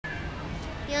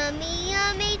Yummy,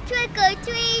 yummy, trick or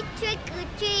treat, trick or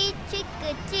treat, trick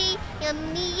or treat.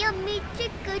 Yummy, yummy,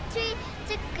 trick or treat,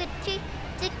 trick or treat,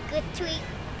 trick or treat.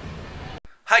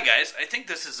 Hi guys, I think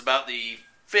this is about the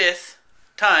 5th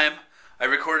time I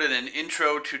recorded an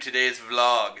intro to today's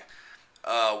vlog.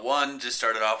 One just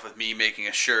started off with me making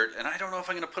a shirt, and I don't know if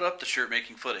I'm going to put up the shirt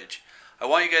making footage. I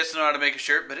want you guys to know how to make a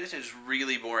shirt, but it is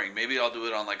really boring. Maybe I'll do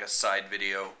it on like a side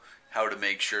video, how to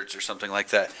make shirts or something like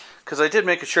that. Because I did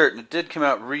make a shirt, and it did come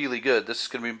out really good. This is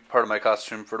going to be part of my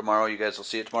costume for tomorrow. You guys will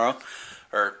see it tomorrow,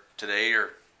 or today, or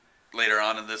later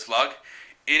on in this vlog.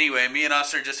 Anyway, me and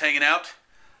us are just hanging out.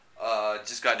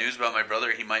 Just got news about my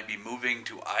brother. He might be moving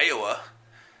to Iowa.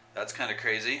 That's kind of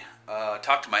crazy.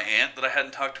 Talked to my aunt that I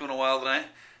hadn't talked to in a while tonight.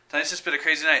 Tonight's just been a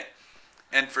crazy night.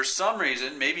 And for some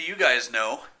reason, maybe you guys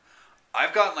know,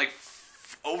 I've gotten like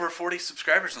over 40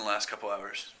 subscribers in the last couple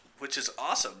hours, which is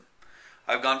awesome.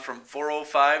 I've gone from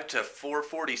 405 to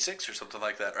 446 or something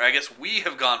like that. Or I guess we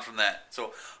have gone from that.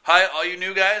 So, hi, all you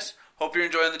new guys. Hope you're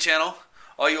enjoying the channel.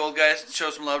 All you old guys,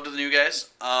 show some love to the new guys.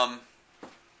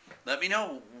 Let me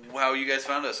know how you guys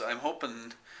found us.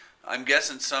 I'm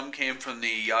guessing some came from the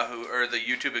Yahoo or the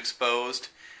YouTube Exposed,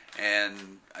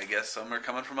 and I guess some are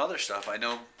coming from other stuff. I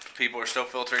know people are still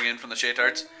filtering in from the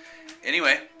Shaytards.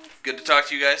 Anyway, good to talk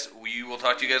to you guys. We will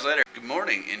talk to you guys later. Good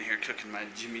morning. In here cooking my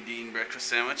Jimmy Dean breakfast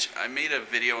sandwich. I made a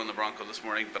video on the Bronco this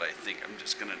morning, but I think I'm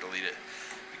just going to delete it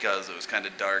because it was kind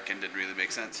of dark and didn't really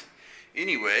make sense.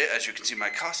 Anyway, as you can see, my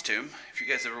costume. If you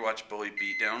guys ever watch Bully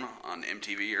Beatdown on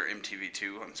MTV or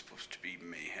MTV2, I'm supposed to be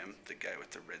Mayhem, the guy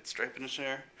with the red stripe in his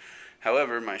hair.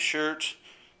 However, my shirt,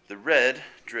 the red,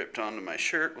 dripped onto my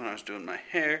shirt when I was doing my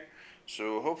hair.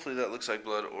 So hopefully that looks like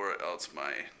blood, or else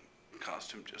my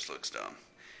costume just looks dumb.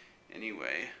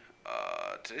 Anyway,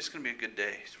 today's going to be a good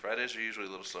day. Fridays are usually a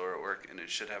little slower at work, and it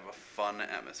should have a fun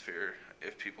atmosphere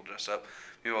if people dress up.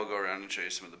 Maybe I'll go around and show you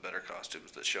some of the better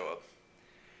costumes that show up.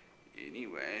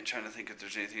 Anyway, trying to think if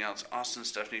there's anything else. Austin and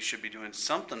Stephanie should be doing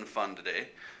something fun today.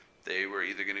 They were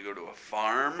either going to go to a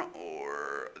farm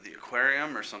or the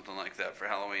aquarium or something like that for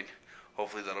Halloween.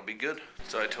 Hopefully that'll be good.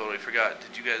 So I totally forgot.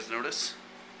 Did you guys notice?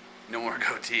 No more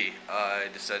goatee. I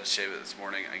decided to shave it this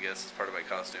morning. I guess it's part of my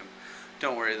costume.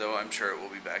 Don't worry though, I'm sure it will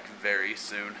be back very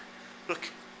soon.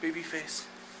 Look, baby face.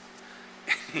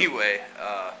 Anyway,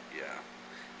 yeah.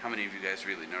 How many of you guys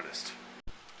really noticed?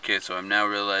 Okay, so I'm now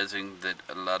realizing that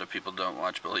a lot of people don't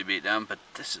watch Bully Beatdown, but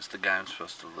this is the guy I'm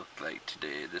supposed to look like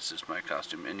today. This is my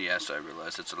costume, and yes, I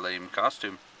realize it's a lame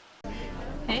costume.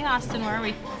 Hey Austin, where are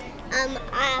we?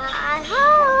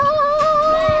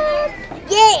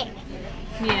 Yeah.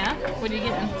 Yeah? What are you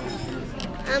getting?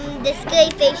 The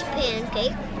scary face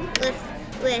pancake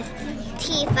with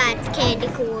T5's candy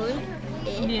corn.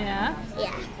 Yeah?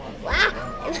 Yeah. Wow.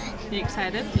 You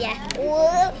excited? Yeah.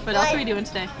 What else are we doing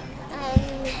today?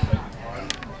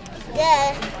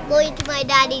 Going to my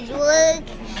daddy's work,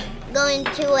 going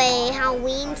to a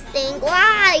Halloween thing. Wow,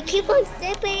 I keep on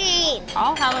slipping.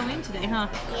 All Halloween today, huh?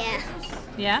 Yeah.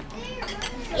 Yeah?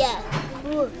 Yeah.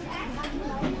 Ooh.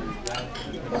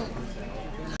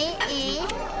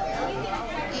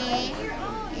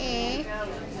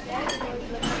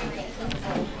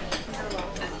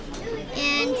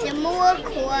 And some more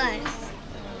crust.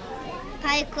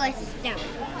 Pie crust stuff.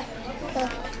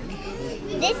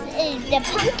 This is the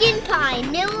pumpkin pie,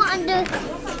 new on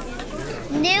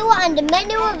the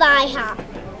menu of IHOP.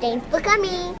 Thanks for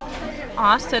coming.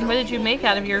 Austin, what did you make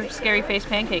out of your scary face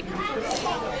pancake?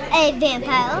 A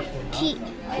vampire, teeth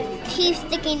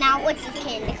sticking out with the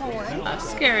candy corn. A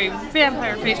scary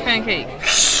vampire face pancake.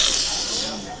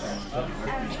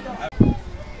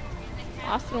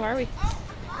 Austin, where are we?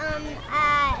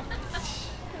 At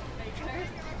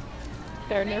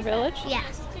Gardner Village? yeah.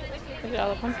 Look at all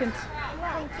the pumpkins.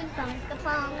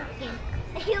 Pumpkin.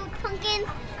 A huge pumpkin.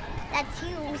 That's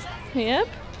huge. Yep.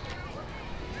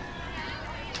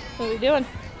 What are we doing?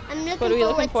 I'm looking What are we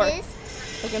looking for? witches.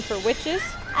 Looking for witches?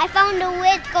 I found a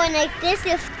witch going like this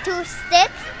with 2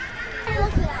 sticks. Is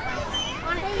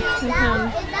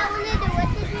that one of the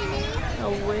witches we need? A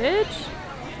witch?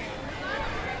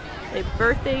 A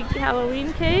birthday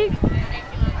Halloween cake?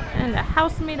 And a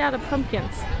house made out of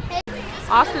pumpkins.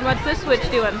 Austin, what's this witch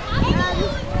doing?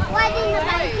 Riding the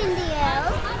bike in the air.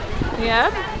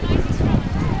 Yep.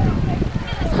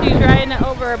 She's riding it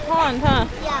over a pond, huh?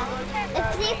 Yeah. If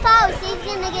she falls, she's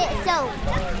gonna get soaked.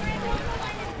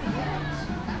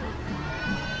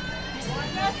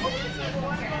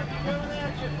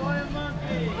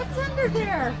 What's under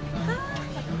there?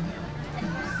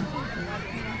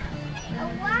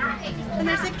 And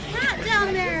there's a cat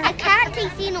down there. A cat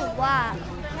tasting a walk.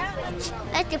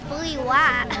 That's a fully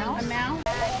walk. A mouse?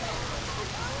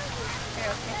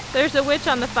 There's a witch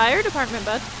on the fire department,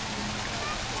 bud.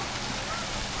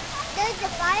 There's the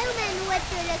fireman what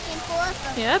you're looking for.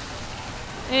 Yep.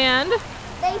 And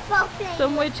Baseball playing.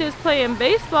 some witches playing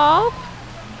baseball.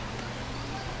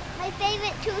 My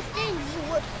favorite two things,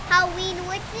 Halloween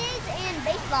witches and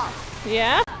baseball.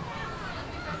 Yeah.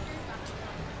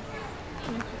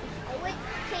 A witch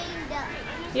came up.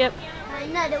 Yep.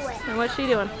 Another witch. And what's she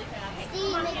doing?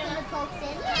 She's making the pokes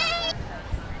in.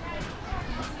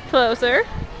 Closer.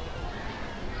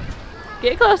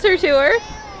 Get closer to her.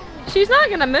 She's not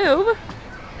gonna move.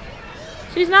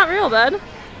 She's not real, bud.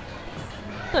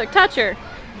 Look, touch her.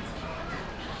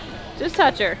 Just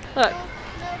touch her. Look.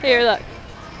 Here, look.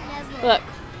 Look.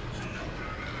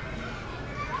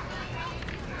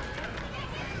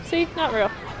 See? Not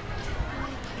real.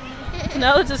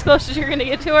 No, that's as close as you're gonna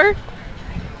get to her.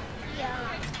 Yeah.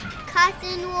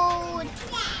 Cotton wool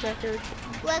Record.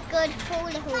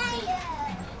 hula hooping.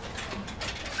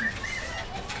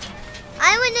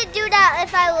 I wouldn't do that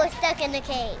if I was stuck in the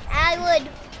cage. I would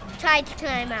try to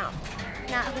climb out,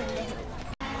 not hula hoop.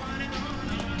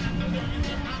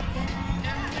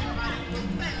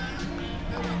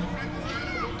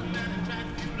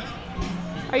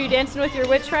 Are you dancing with your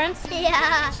witch friends?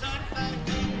 Yeah.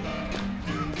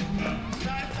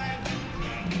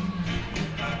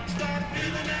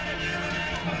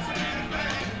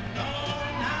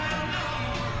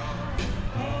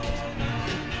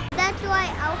 That's why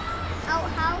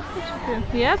outhouse.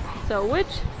 Yep. So witch?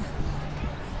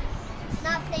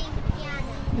 Not playing the piano.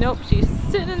 Nope. She's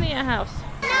sitting in the house.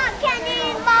 Not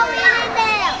getting involved in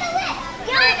there.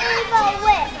 You're an evil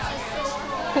witch.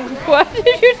 What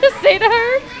did you just say to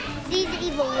her? She's an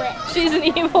evil witch. She's an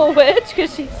evil witch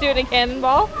because she's doing a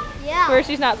cannonball Yeah. where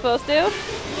she's not supposed to.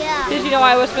 Yeah. Did you know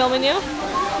I was filming you?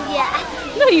 Yeah.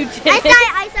 No, you didn't.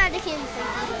 I saw the camera.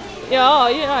 Oh,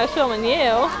 you know I was filming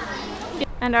you.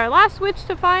 And our last witch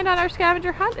to find on our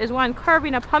scavenger hunt is one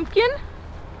carving a pumpkin.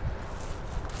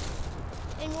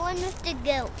 And one with the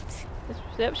goats.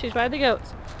 Yep, she's by the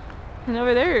goats. And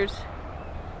over there's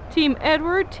Team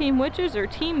Edward, Team Witches, or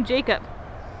Team Jacob.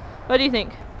 What do you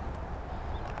think?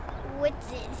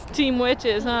 Witches. Team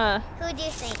Witches, huh? Who do you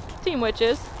think? Team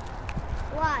Witches.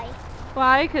 Why?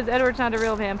 Why? Because Edward's not a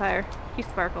real vampire. He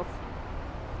sparkles.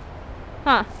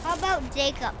 Huh. How about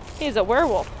Jacob? He's a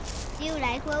werewolf. Do you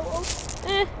like werewolves?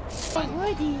 Eh.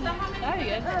 Woody. Very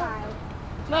good.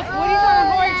 Look, Woody's on a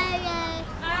horse.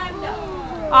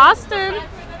 Austin.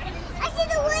 I see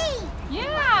the wing.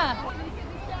 Yeah.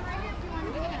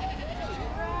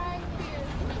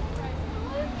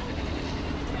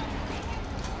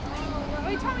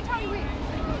 Wait, Tommy, wait.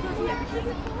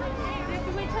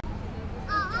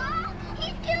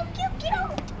 He's cute.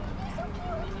 He's so cute.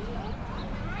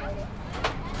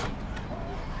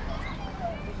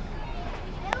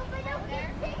 But don't get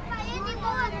sick by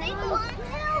anyone. They want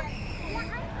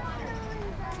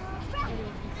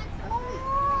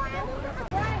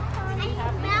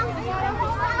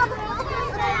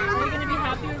Are you going to be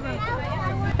happy with me?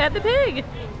 Pet the pig.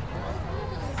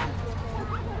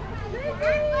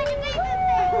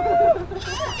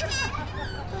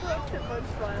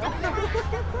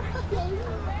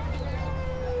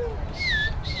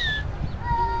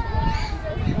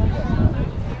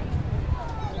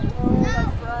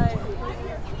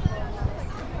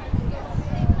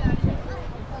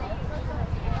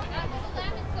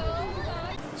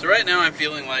 So right now I'm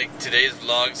feeling like today's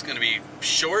vlog is going to be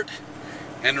short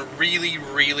and really,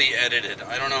 really edited.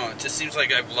 I don't know, it just seems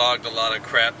like I vlogged a lot of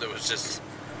crap that was just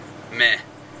meh.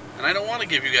 And I don't want to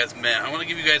give you guys meh, I want to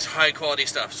give you guys high quality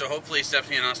stuff. So hopefully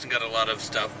Stephanie and Austin got a lot of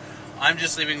stuff. I'm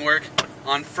just leaving work.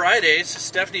 On Fridays,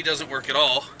 Stephanie doesn't work at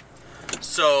all.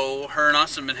 So her and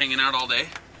Austin have been hanging out all day.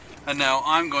 And now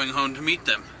I'm going home to meet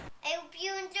them. I hope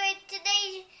you enjoyed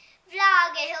today's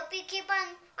vlog. I hope you keep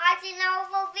on